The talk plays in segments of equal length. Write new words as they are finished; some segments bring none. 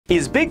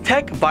Is big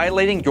tech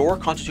violating your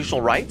constitutional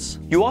rights?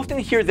 You often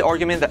hear the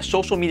argument that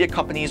social media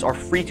companies are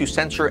free to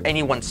censor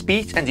anyone's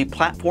speech and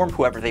deplatform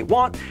whoever they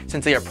want,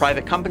 since they are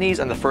private companies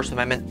and the First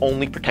Amendment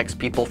only protects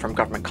people from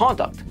government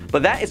conduct.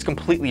 But that is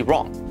completely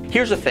wrong.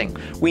 Here's the thing,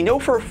 we know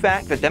for a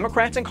fact that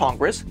Democrats in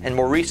Congress, and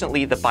more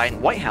recently the Biden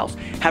White House,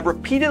 have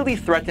repeatedly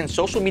threatened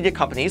social media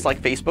companies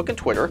like Facebook and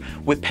Twitter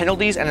with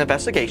penalties and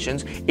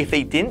investigations if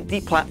they didn't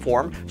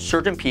deplatform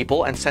certain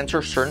people and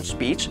censor certain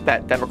speech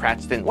that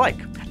Democrats didn't like.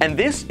 And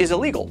this is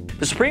illegal.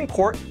 The Supreme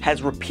Court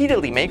has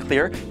repeatedly made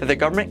clear that the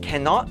government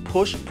cannot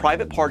push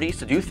private parties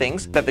to do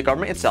things that the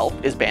government itself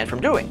is banned from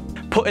doing.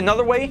 Put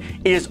another way,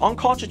 it is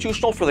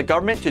unconstitutional for the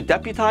government to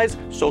deputize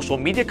social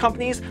media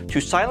companies to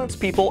silence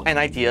people and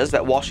ideas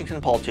that Washington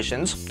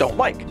politicians don't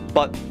like.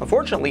 But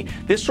unfortunately,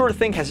 this sort of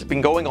thing has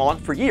been going on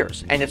for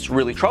years, and it's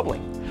really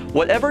troubling.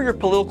 Whatever your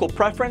political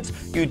preference,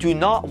 you do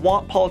not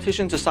want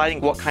politicians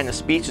deciding what kind of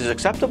speech is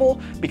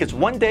acceptable, because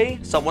one day,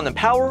 someone in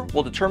power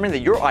will determine that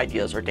your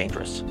ideas are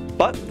dangerous.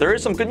 But there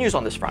is some good news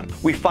on this front.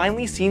 We've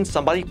finally seen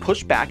somebody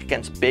push back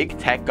against big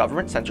tech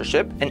government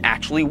censorship and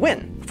actually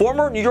win.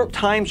 Former New York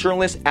Times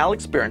journalist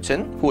Alex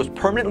Berenson, who was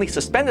permanently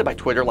suspended by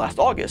Twitter last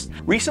August,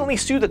 recently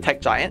sued the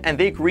tech giant, and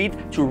they agreed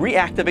to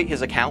reactivate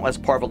his account as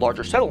part of a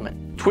larger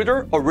settlement.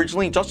 Twitter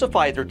originally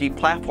justified their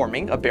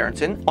deplatforming of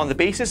Berenson on the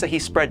basis that he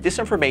spread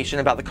disinformation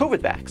about the COVID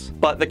vax.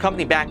 But the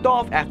company backed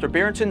off after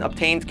Berenson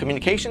obtained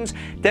communications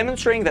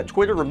demonstrating that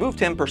Twitter removed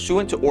him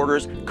pursuant to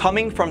orders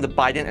coming from the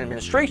Biden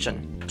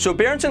administration. So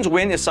Berenson's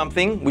win is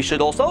something we should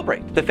all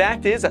celebrate. The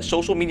fact is that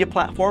social media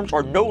platforms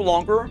are no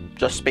longer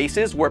just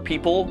spaces where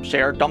people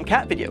share dumb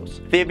cat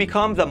videos. They have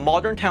become the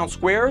modern town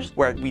squares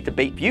where we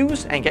debate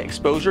views and get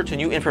exposure to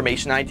new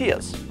information and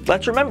ideas.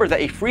 Let's remember that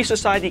a free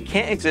society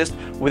can't exist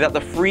without the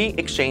free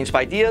exchange of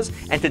ideas,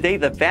 and today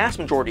the vast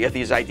majority of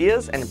these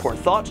ideas and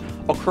important thoughts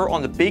occur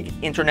on the big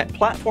internet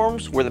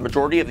platforms where the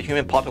majority of the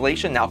human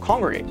population now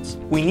congregates.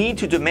 We need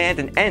to demand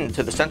an end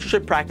to the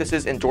censorship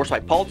practices endorsed by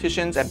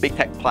politicians and big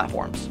tech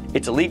platforms.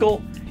 It's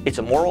illegal, it's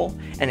immoral,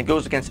 and it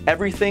goes against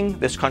everything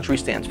this country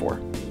stands for.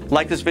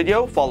 Like this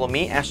video, follow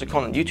me, Ashley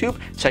Cohn, on YouTube,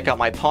 check out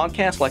my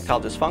podcast,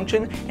 Electile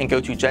Dysfunction, and go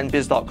to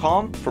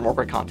genbiz.com for more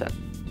great content.